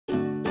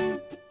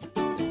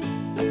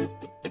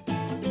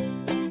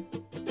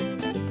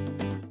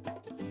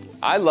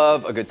I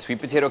love a good sweet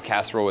potato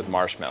casserole with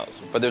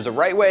marshmallows, but there's a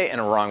right way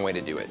and a wrong way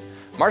to do it.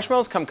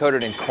 Marshmallows come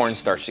coated in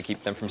cornstarch to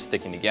keep them from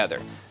sticking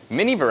together.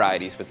 Mini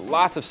varieties with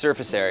lots of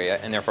surface area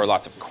and therefore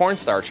lots of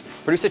cornstarch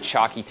produce a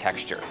chalky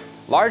texture.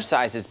 Large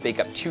sizes bake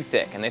up too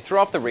thick and they throw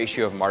off the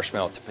ratio of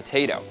marshmallow to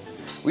potato.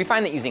 We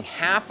find that using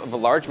half of a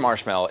large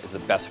marshmallow is the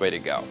best way to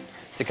go.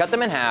 To cut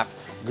them in half,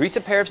 grease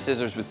a pair of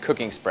scissors with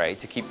cooking spray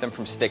to keep them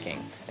from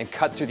sticking and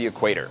cut through the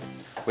equator.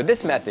 With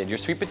this method, your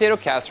sweet potato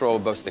casserole will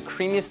boast the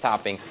creamiest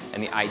topping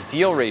and the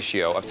ideal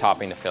ratio of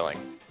topping to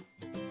filling.